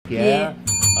Yeah.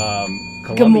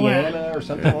 Columbiana or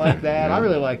something like that. I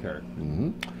really like her.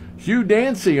 Hugh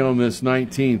Dancy on this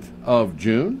 19th of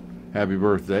June. Happy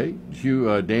birthday.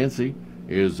 Hugh Dancy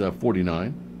is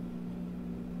 49.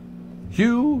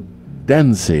 Hugh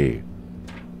Dancy.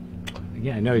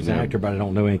 Yeah, I know he's an actor, but I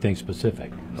don't know anything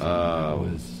specific. Well,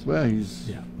 he's...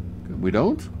 Yeah. We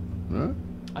don't? Huh?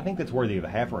 I think that's worthy of a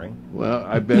half ring. Well,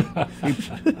 I bet he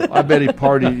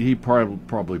partied. He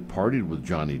probably partied with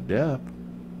Johnny Depp.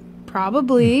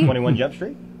 Probably. 21 Jump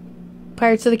Street?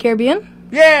 Pirates of the Caribbean?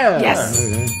 Yeah.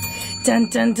 Yes. Dun,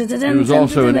 dun, dun, dun, He was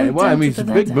also in. Well, I mean, dun, some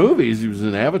dun, big dun. movies. He was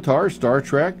in Avatar, Star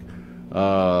Trek,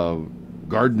 Guardians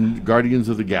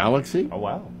of the Galaxy. Oh,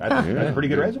 wow. That's a pretty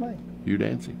good resume. Hugh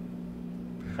Dancy.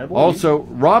 I believe. Also,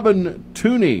 Robin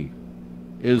Tooney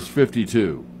is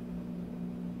 52.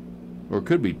 Or it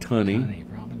could be Tunney.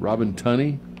 Robin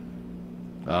Tunney.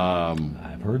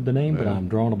 I've heard the name, but I'm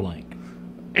drawing a blank.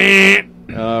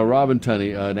 Robin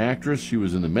Tunney, an actress. She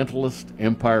was in The Mentalist,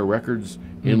 Empire Records,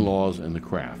 In-Laws, and The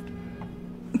Craft.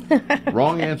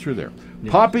 Wrong answer there.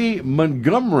 Yes. Poppy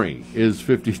Montgomery is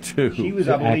 52. She was,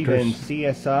 I believe, actress. in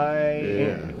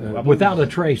CSI. Without a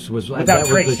Trace was Without a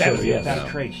Trace. the show, yes. Without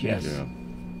a Trace, yes. Yeah.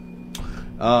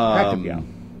 Attractive gal.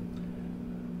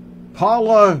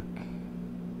 Paula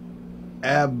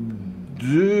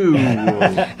Abdul.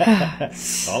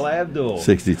 Paula Abdul.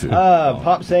 62.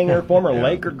 Pop singer, former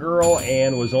Laker girl,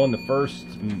 and was on the first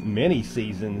many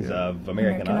seasons of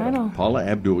American Idol. Paula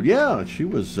Abdul. Yeah, she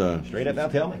was... Straight up now,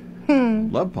 tell me.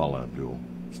 Love Paula Abdul.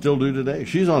 Still do today.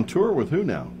 She's on tour with who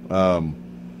now?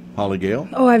 Holly Gale?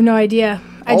 Oh, I have no idea.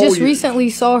 I just recently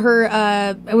saw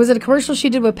her, was it a commercial she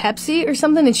did with Pepsi or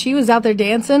something? And she was out there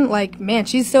dancing. Like, man,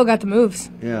 she's still got the moves.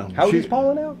 Yeah. How old is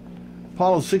Paula now?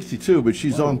 Paula's 62, but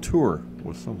she's on tour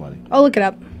with somebody. I'll look it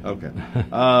up. Okay.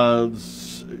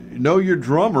 Know your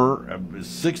drummer,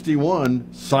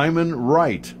 61, Simon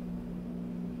Wright.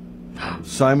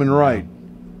 Simon Wright.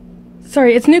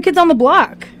 Sorry, it's New Kids on the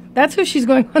Block. That's who she's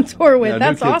going on tour with. Yeah,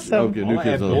 That's New Kids- awesome. Okay, New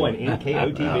Kids on the Abdul and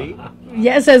NKOTB.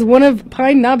 Yes, as one of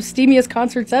Pine Knob's steamiest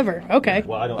concerts ever. Okay.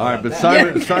 Well, I don't know. All right, but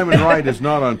about Simon Wright is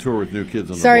not on tour with New Kids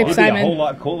on the Sorry, Block. It'd be Simon. a whole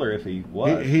lot cooler if he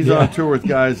was. He's on tour with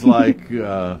guys like,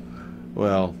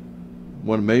 well,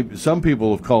 some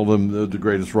people have called them the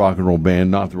greatest rock and roll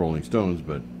band, not the Rolling Stones,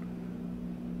 but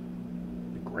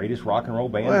The greatest rock and roll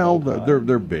band. well, of all time.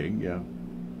 they're big, yeah.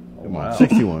 Come on, wow.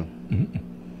 61.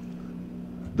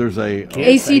 There's a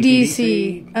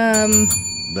AC/DC.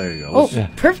 there you go. Oh,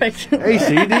 perfect.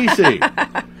 AC/DC.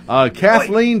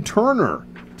 Kathleen Turner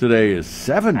today is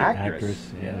 70.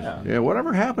 Actress. Yeah. Yeah,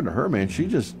 whatever happened to her, man? She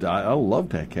just, I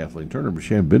loved that Kathleen Turner, but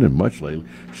she hasn't been in much lately.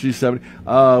 She's 70.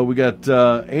 We got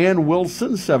Ann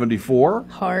Wilson, 74.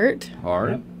 Heart.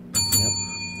 Hard.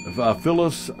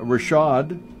 Phyllis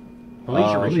Rashad.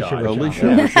 Alicia Rashad. Alicia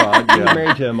Rashad, She was yeah.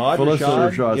 married to Ahmad Phyllis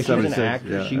Rashad. Rashad, Yeah, she was 76. an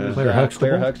actress. Yeah, She was Claire Claire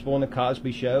Huxtable. Huxtable in The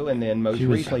Cosby Show, and then most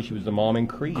recently she was the mom in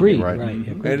Creed. Right. Yeah,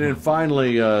 And then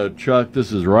finally, Chuck,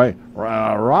 this is right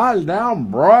down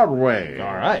Broadway.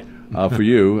 All right. For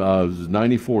you, this is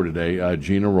 94 today,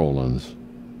 Gina Rollins.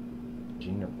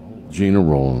 Gina Rollins. Gina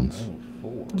Rollins.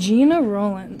 Gina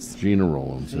Rollins. Gina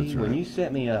Rollins, See, that's when right. you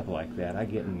set me up like that, I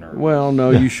get nervous. Well,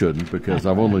 no, you shouldn't, because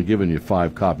I've only given you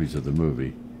 5 copies of the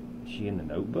movie. Is she in the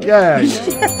Notebook? Yeah. Oh,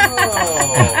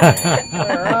 all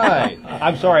right.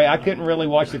 I'm sorry, I couldn't really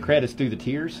watch the credits through the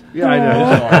tears. Yeah, I know.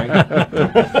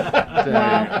 Sorry.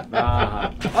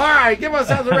 Wow. All right, give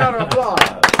ourselves a round of applause.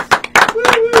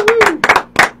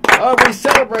 We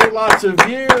celebrate lots of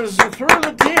years through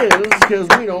the tears because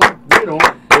we don't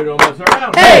mess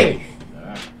around. Hey!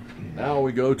 Now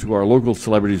we go to our local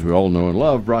celebrities we all know and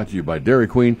love, brought to you by Dairy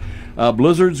Queen.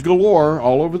 Blizzards galore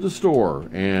all over the store,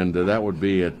 and that would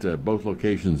be at both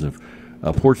locations of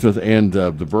Portsmouth and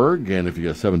the Berg. And if you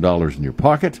got $7 in your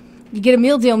pocket, You get a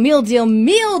meal deal, meal deal,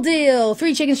 meal deal.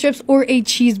 3 chicken strips or a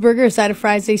cheeseburger, a side of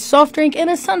fries, a soft drink, and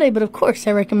a sundae. But of course,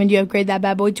 I recommend you upgrade that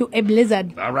bad boy to a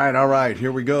Blizzard. all right,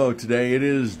 here we go. Today it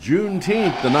is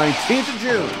Juneteenth, the 19th of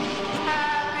June.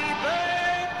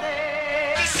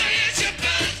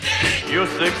 You're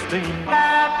 16.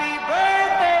 Happy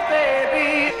birthday,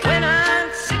 baby. When I'm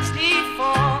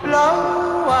 64,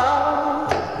 blow out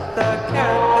the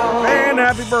candle. And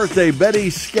happy birthday, Betty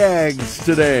Skaggs,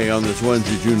 today on this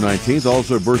Wednesday, June 19th.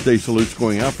 Also, birthday salutes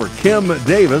going out for Kim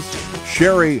Davis,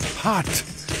 Sherry Hott.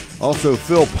 Also,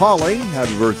 Phil Polly,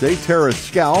 happy birthday. Tara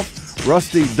Scalf,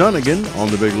 Rusty Dunnigan on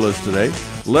the big list today.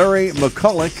 Larry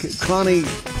McCulloch, Connie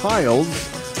Piles,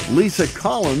 Lisa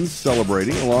Collins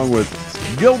celebrating, along with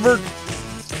Gilbert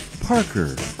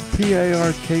Parker,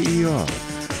 P-A-R-K-E-R.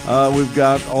 We've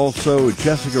got also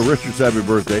Jessica Richards, happy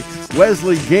birthday.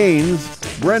 Wesley Gaines,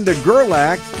 Brenda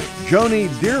Gerlach, Joni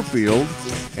Deerfield.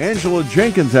 Angela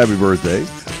Jenkins, happy birthday.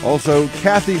 Also,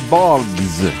 Kathy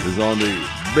Boggs is on the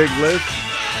big list.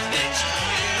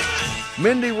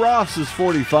 Mindy Ross is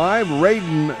 45.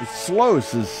 Raiden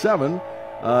Sloas is 7.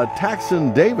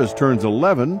 Taxon Davis turns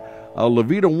 11.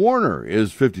 Levita Warner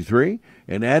is 53.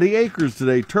 And Addie Akers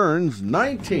today turns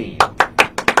 19.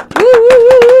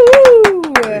 Woo!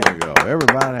 There you go.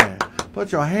 Everybody,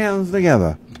 put your hands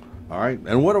together. All right.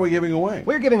 And what are we giving away?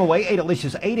 We're giving away a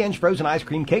delicious 8-inch frozen ice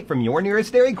cream cake from your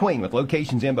nearest Dairy Queen with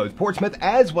locations in both Portsmouth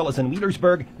as well as in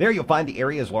Wheelersburg. There you'll find the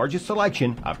area's largest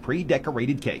selection of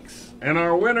pre-decorated cakes. And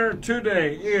our winner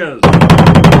today is...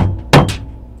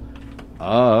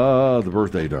 the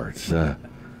birthday darts.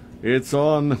 It's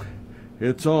on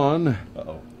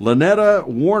Lynetta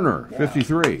Warner,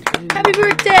 53. Happy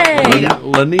birthday!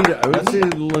 Lanita. Is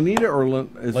it Lanita or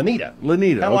Lanita.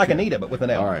 Lanita. Kind of like Anita, but with an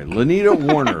L. All right. Lanita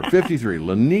Warner, 53.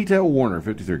 Lanita Warner,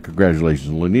 53.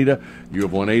 Congratulations, Lanita. You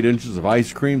have won 8 inches of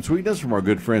ice cream sweetness from our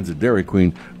good friends at Dairy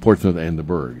Queen, Portsmouth, and the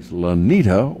Bergs.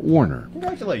 Lanita Warner.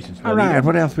 Congratulations, Lanita. All right.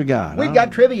 What else we got? We've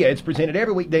got trivia. It's presented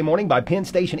every weekday morning by Penn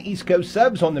Station East Coast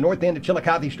Subs on the north end of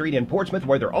Chillicothe Street in Portsmouth,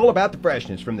 where they're all about the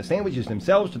freshness, from the sandwiches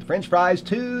themselves to the French fries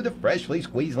to the freshly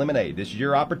squeezed lemonade. This is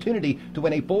your opportunity to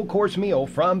win a full-course meal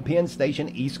from Penn Station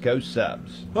East Coast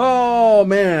Subs. Oh,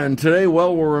 man. Today,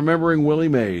 well, we're remembering Willie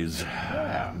Mays,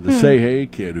 the Say Hey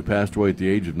kid who passed away at the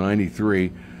age of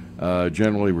 93,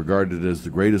 generally regarded as the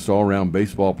greatest all-around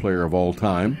baseball player of all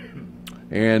time.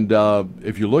 And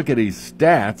if you look at his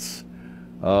stats,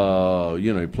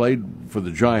 he played for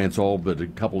the Giants all but a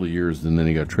couple of years, and then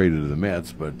he got traded to the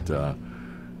Mets. But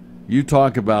you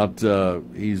talk about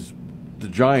he's the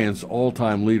Giants'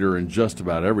 all-time leader in just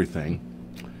about everything.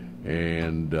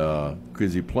 And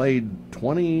because he played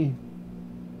 22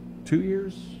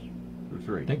 years or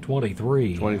 3? I think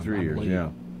 23. 23 years, yeah.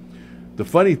 The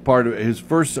funny part of his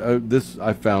first, this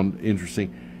I found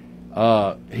interesting,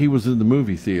 he was in the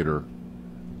movie theater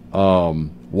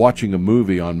watching a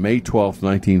movie on May 12th,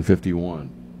 1951,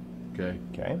 Okay.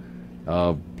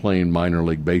 playing minor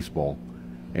league baseball.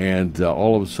 And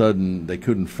all of a sudden, they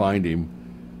couldn't find him.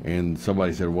 And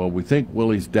somebody said, well, we think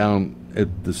Willie's down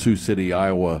at the Sioux City,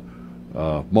 Iowa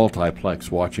multiplex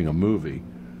watching a movie.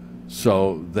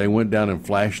 So they went down and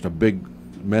flashed a big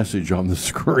message on the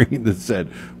screen that said,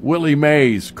 Willie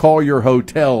Mays, call your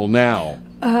hotel now.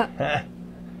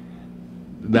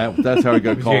 That's how he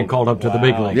got Getting called up to the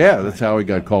big league. Yeah, that's how he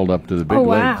got called up to the big leagues.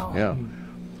 Wow. Yeah.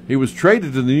 He was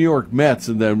traded to the New York Mets,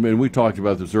 and we talked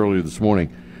about this earlier this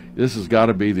morning. This has got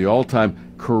to be the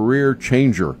all-time career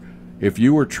changer. If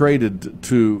you were traded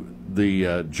to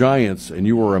the Giants and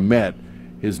you were a Met,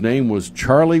 his name was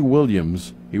Charlie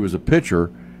Williams. He was a pitcher,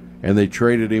 and they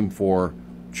traded him for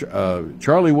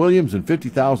Charlie Williams and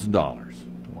 $50,000.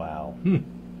 Wow.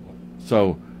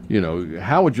 So,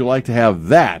 how would you like to have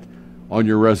that on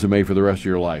your resume for the rest of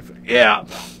your life? Yeah,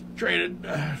 traded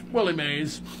Willie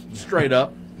Mays, straight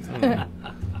up.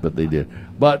 But they did.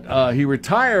 But he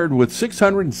retired with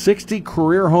 660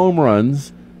 career home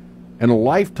runs and a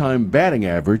lifetime batting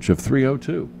average of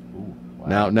 302.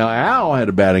 Wow. Now Al had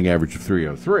a batting average of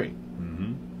 303,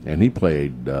 and he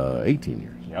played 18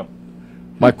 years. Yep.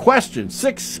 My question,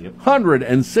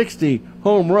 660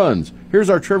 home runs. Here's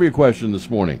our trivia question this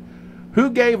morning. Who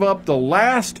gave up the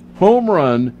last home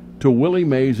run to Willie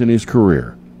Mays in his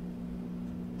career?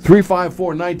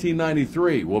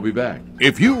 354-1993. We'll be back.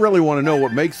 If you really want to know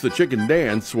what makes the chicken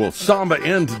dance, well, samba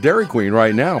into Dairy Queen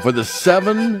right now for the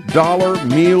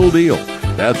 $7 meal deal.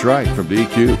 That's right, from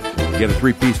DQ. Get a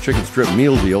 3-piece chicken strip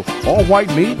meal deal, all white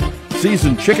meat,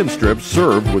 seasoned chicken strips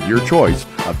served with your choice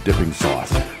of dipping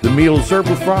sauce. The meal is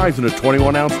served with fries and a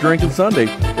 21-ounce drink and sundae.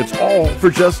 It's all for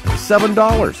just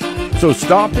 $7. So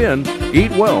stop in,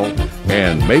 eat well,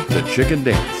 and make the chicken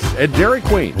dance at Dairy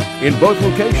Queen in both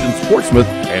locations, Portsmouth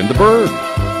and the Bird.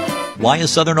 Why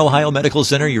is Southern Ohio Medical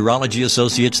Center Urology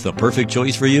Associates the perfect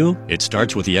choice for you? It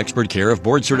starts with the expert care of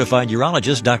board-certified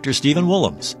urologist Dr. Stephen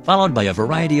Willems, followed by a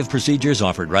variety of procedures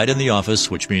offered right in the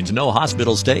office, which means no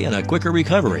hospital stay and a quicker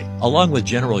recovery. Along with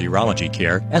general urology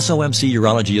care, SOMC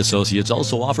Urology Associates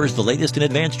also offers the latest in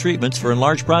advanced treatments for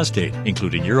enlarged prostate,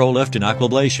 including UroLift and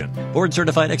Aquablation,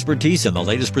 board-certified expertise and the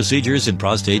latest procedures in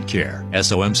prostate care.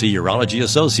 SOMC Urology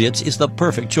Associates is the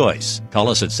perfect choice. Call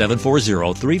us at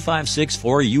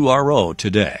 740-3564-URO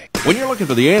today. When you're looking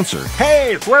for the answer,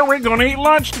 hey, it's where we're going to eat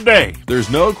lunch today, there's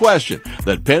no question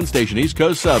that Penn Station East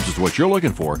Coast Subs is what you're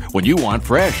looking for when you want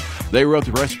fresh. They wrote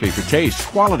the recipe for taste,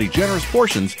 quality, generous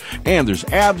portions, and there's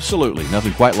absolutely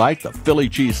nothing quite like the Philly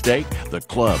cheesesteak, the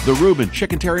club, the Reuben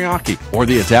chicken teriyaki, or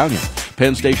the Italian.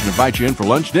 Penn Station invites you in for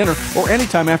lunch, dinner, or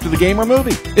anytime after the game or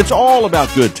movie. It's all about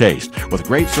good taste with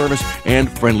great service and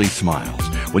friendly smiles.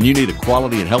 When you need a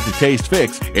quality and healthy taste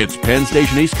fix, it's Penn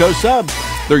Station East Coast Subs.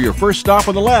 They're your first stop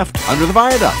on the left under the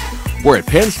viaduct. Where at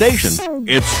Penn Station,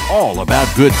 it's all about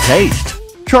good taste.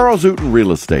 Charles Uten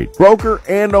Real Estate, broker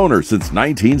and owner since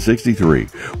 1963,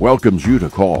 welcomes you to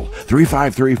call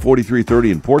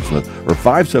 353-4330 in Portsmouth or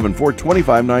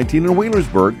 574-2519 in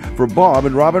Wheelersburg for Bob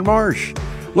and Robin Marsh.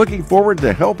 Looking forward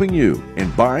to helping you in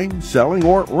buying, selling,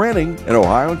 or renting in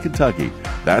Ohio and Kentucky.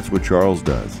 That's what Charles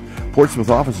does. Portsmouth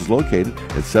office is located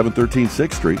at 713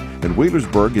 6th Street, and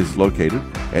Wheelersburg is located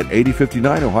at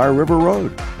 8059 Ohio River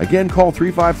Road. Again, call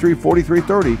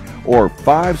 353-4330 or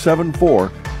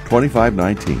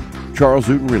 574-2519. Charles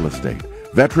Uten Real Estate,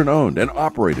 veteran owned and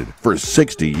operated for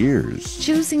 60 years.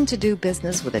 Choosing to do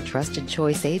business with a trusted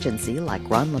choice agency like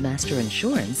Ron LeMaster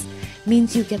Insurance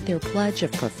means you get their pledge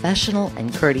of professional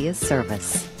and courteous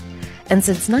service. And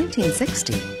since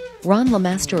 1960, Ron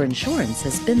LeMaster Insurance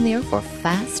has been there for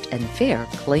fast and fair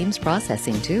claims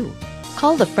processing, too.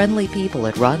 Call the friendly people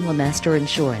at Ron LeMaster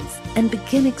Insurance and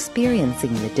begin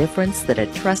experiencing the difference that a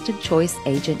trusted choice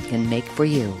agent can make for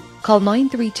you. Call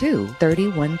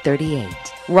 932-3138.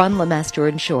 Ron LeMaster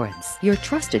Insurance, your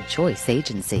trusted choice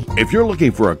agency. If you're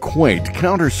looking for a quaint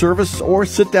counter service or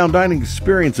sit-down dining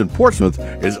experience in Portsmouth,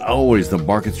 is always the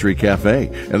Market Street Cafe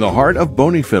in the heart of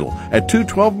Boney Fiddle at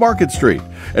 212 Market Street.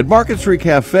 At Market Street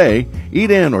Cafe,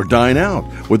 eat in or dine out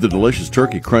with the delicious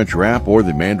turkey crunch wrap or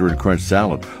the mandarin crunch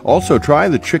salad. Also try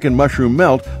the chicken mushroom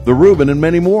melt, the Reuben, and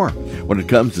many more. When it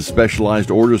comes to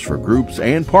specialized orders for groups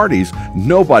and parties,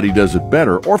 nobody does it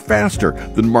better or faster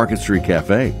than Market Street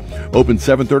Cafe. Open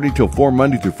 7:30 till 4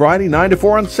 Monday through Friday, 9 to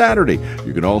 4 on Saturday.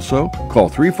 You can also call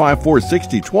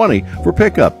 354-6020 for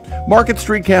pickup. Market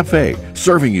Street Cafe,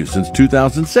 serving you since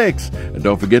 2006. And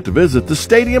don't forget to visit the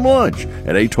Stadium Lunch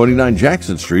at 829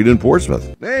 Jackson Street in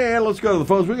Portsmouth. And let's go to the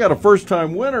phones. We got a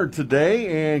first-time winner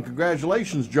today, and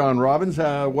congratulations, John Robbins,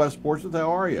 West Portsmouth.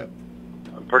 How are you?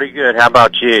 Pretty good. How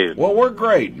about you? Well, we're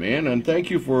great, man, and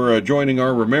thank you for joining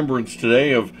our remembrance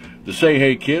today of the Say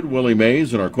Hey Kid, Willie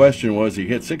Mays, and our question was he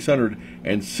hit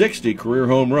 660 career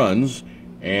home runs,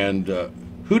 and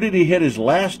who did he hit his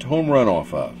last home run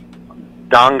off of?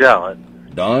 Don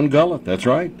Gullett. Don Gullett, that's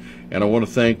right. And I want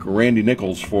to thank Randy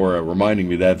Nichols for reminding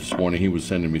me that this morning. He was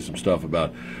sending me some stuff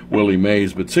about Willie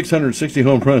Mays, but 660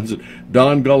 home runs,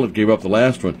 Don Gullett gave up the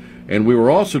last one. And we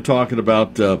were also talking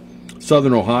about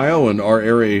Southern Ohio and our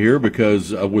area here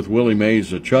because with Willie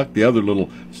Mays, Chuck, the other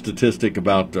little statistic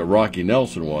about Rocky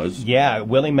Nelson was. Yeah,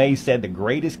 Willie Mays said the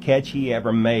greatest catch he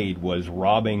ever made was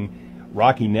robbing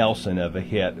Rocky Nelson of a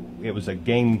hit. It was a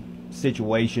game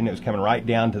situation. It was coming right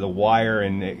down to the wire,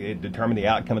 and it determined the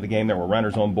outcome of the game. There were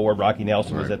runners on board. Rocky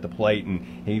Nelson was at the plate, and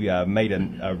he made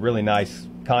a really nice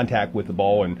contact with the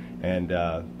ball, and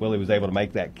Willie was able to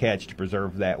make that catch to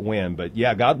preserve that win. But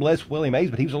yeah, God bless Willie Mays,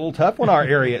 but he was a little tough on our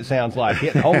area, it sounds like,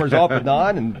 hitting homers off of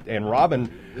Don and robbing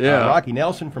Rocky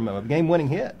Nelson from a game-winning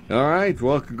hit. All right,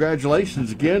 well,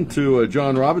 congratulations again to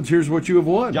John Robbins. Here's what you have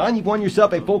won. John, you've won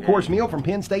yourself a full-course meal from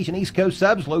Penn Station East Coast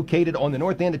Subs, located on the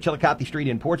north end of Chillicothe Street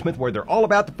in Portsmouth, where they're all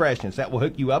about the freshness. That will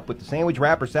hook you up with the sandwich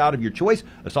wrap or salad of your choice,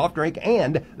 a soft drink,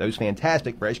 and those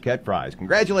fantastic fresh-cut fries.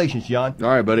 Congratulations, John. All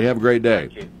right, buddy, have a great day.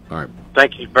 Thank you. All right.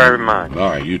 Thank you very much. All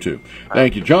right, you too.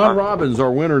 Thank you. John Robbins,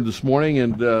 our winner this morning,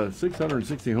 and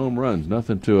 660 home runs.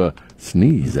 Nothing to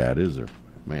sneeze at, is there?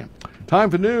 Man. Time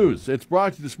for news. It's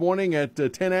brought to you this morning at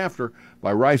 10 after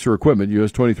by Ricer Equipment,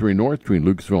 US 23 North between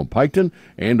Lucasville and Piketon,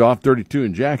 and off 32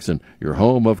 in Jackson, your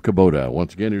home of Kubota.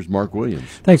 Once again, here's Mark Williams.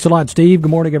 Thanks a lot, Steve.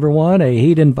 Good morning, everyone. A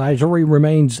heat advisory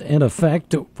remains in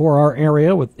effect for our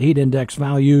area with heat index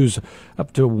values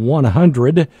up to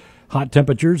 100. Hot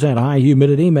temperatures and high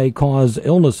humidity may cause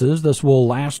illnesses. This will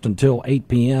last until 8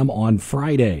 p.m. on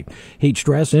Friday. Heat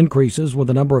stress increases with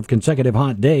a number of consecutive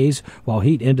hot days. While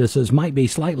heat indices might be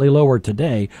slightly lower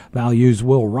today, values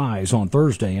will rise on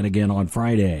Thursday and again on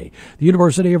Friday. The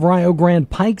University of Rio Grande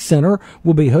Pike Center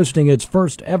will be hosting its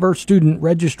first ever student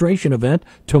registration event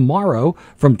tomorrow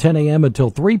from 10 a.m. until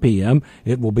 3 p.m.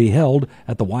 It will be held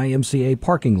at the YMCA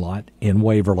parking lot in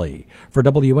Waverly. For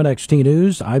WNXT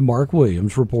News, I'm Mark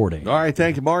Williams reporting. All right,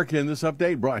 thank you, Mark. And this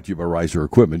update brought to you by Ricer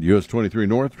Equipment, US 23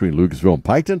 North between Lucasville and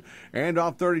Piketon, and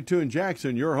off 32 in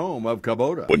Jackson, your home of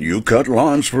Kubota. When you cut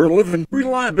lawns for a living,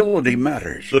 reliability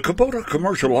matters. The Kubota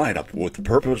commercial lineup with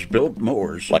purpose-built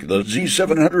mowers like the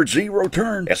Z700 Zero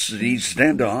Turn, SC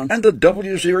Stand-On, and the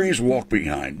W Series Walk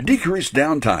Behind. Decreased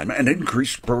downtime and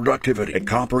increased productivity. A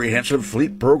comprehensive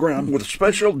fleet program with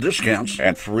special discounts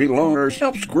and free loaners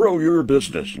helps grow your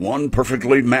business. One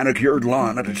perfectly manicured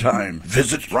lawn at a time.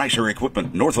 Visit Ricer Ricer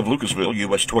Equipment, north of Lucasville,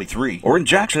 US 23, or in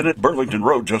Jackson at Burlington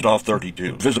Road, just off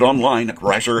 32. Visit online at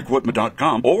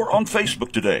ricerequipment.com or on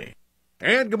Facebook today.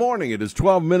 And good morning. It is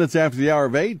 12 minutes after the hour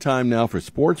of 8. Time now for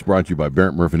sports, brought to you by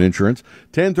Barrett Murphy Insurance.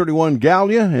 1031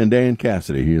 Gallia and Dan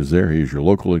Cassidy. He is there. He is your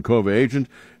local Encova agent.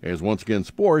 As once again,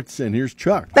 sports, and here's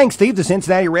Chuck. Thanks, Steve. The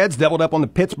Cincinnati Reds doubled up on the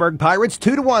Pittsburgh Pirates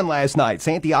 2-1 last night.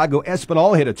 Santiago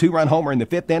Espinal hit a 2-run homer in the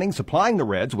 5th inning, supplying the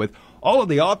Reds with all of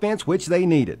the offense which they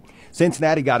needed.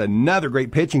 Cincinnati got another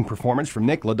great pitching performance from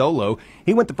Nick Lodolo.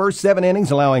 He went the first 7 innings,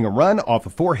 allowing a run off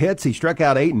of 4 hits. He struck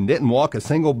out 8 and didn't walk a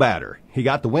single batter. He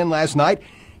got the win last night.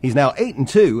 He's now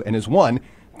 8-2 and has won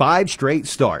 5 straight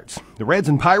starts. The Reds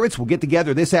and Pirates will get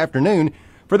together this afternoon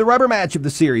for the rubber match of the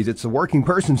series. It's a working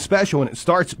person special, and it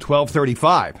starts at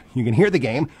 12:35. You can hear the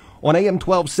game on AM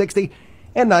 1260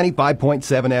 and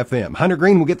 95.7 FM. Hunter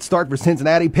Green will get the start for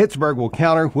Cincinnati. Pittsburgh will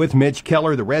counter with Mitch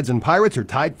Keller. The Reds and Pirates are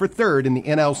tied for 3rd in the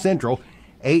NL Central,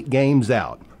 8 games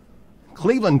out.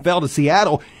 Cleveland fell to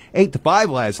Seattle 8-5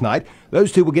 last night.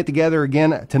 Those two will get together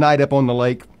again tonight up on the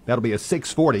lake. That'll be a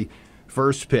 6:40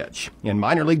 first pitch. In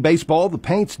minor league baseball, the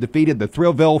Paints defeated the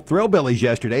Thrillville Thrillbillies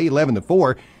yesterday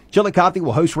 11-4. Chillicothe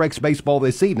will host Rex Baseball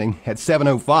this evening at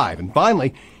 7:05. And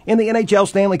finally, in the NHL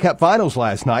Stanley Cup Finals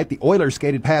last night, the Oilers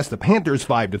skated past the Panthers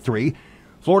 5-3.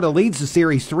 Florida leads the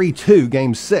series 3-2.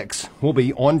 Game 6 will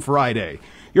be on Friday.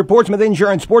 Your Portsmouth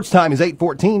Insurance Sports Time is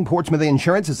 8:14. Portsmouth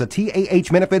Insurance is a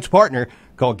TAH Benefits partner.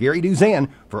 Call Gary Duzan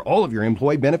for all of your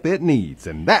employee benefit needs.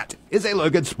 And that is a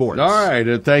look at sports. All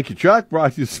right. Thank you, Chuck.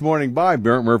 Brought to you this morning by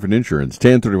Barrett Murphy Insurance,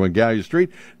 1031 Gallia Street.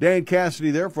 Dan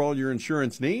Cassidy there for all your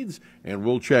insurance needs. And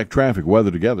we'll check traffic weather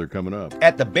together coming up.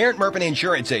 At the Barrett Murphy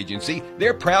Insurance Agency,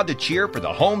 they're proud to cheer for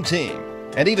the home team.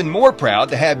 And even more proud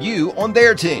to have you on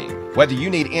their team. Whether you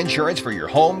need insurance for your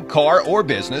home, car, or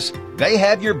business, they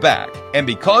have your back. And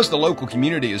because the local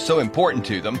community is so important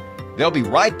to them, they'll be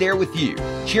right there with you,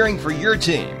 cheering for your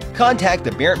team. Contact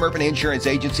the Barrett Murphy Insurance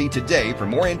Agency today for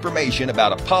more information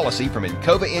about a policy from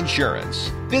Encova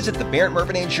Insurance. Visit the Barrett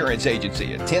Murphy Insurance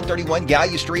Agency at 1031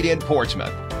 Gallia Street in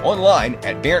Portsmouth. Online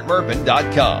at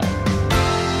barrettmurphin.com.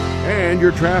 And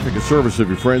your traffic, a service of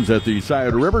your friends at the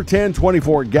Scioto River,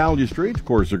 1024 Gallia Street. Of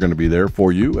course, they're going to be there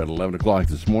for you at 11 o'clock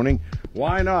this morning.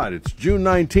 Why not? It's June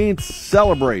 19th.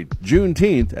 Celebrate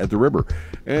Juneteenth at the river.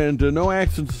 And no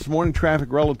accidents this morning.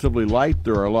 Traffic relatively light.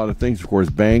 There are a lot of things. Of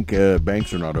course, banks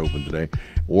are not open today,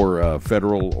 or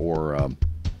federal or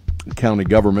county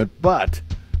government. But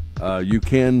you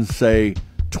can say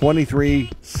 23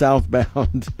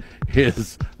 southbound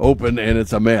is open, and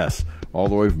it's a mess all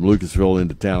the way from Lucasville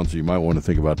into town, so you might want to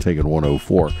think about taking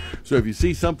 104. So if you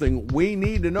see something we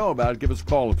need to know about, give us a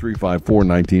call at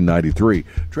 354-1993.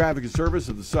 Traffic and service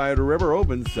of the Scioto River,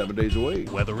 open 7 days a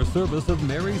week. Weather a service of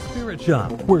Mary's Spirit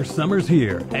Shop, where summer's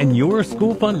here and your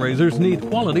school fundraisers need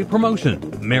quality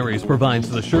promotion. Mary's provides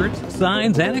the shirts,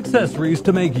 signs, and accessories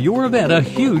to make your event a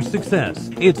huge success.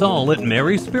 It's all at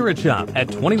Mary's Spirit Shop at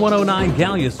 2109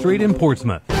 Gallia Street in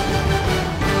Portsmouth.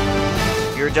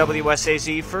 Your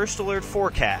WSAZ First Alert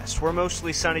forecast. We're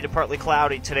mostly sunny to partly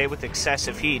cloudy today with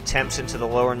excessive heat. Temps into the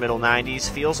lower and middle 90s.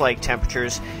 Feels like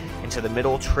temperatures into the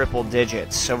middle triple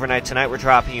digits. Overnight tonight, we're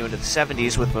dropping you into the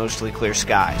 70s with mostly clear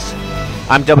skies.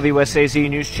 I'm WSAZ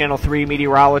News Channel 3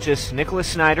 meteorologist Nicholas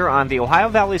Snyder on the Ohio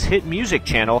Valley's hit music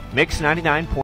channel, Mix 99.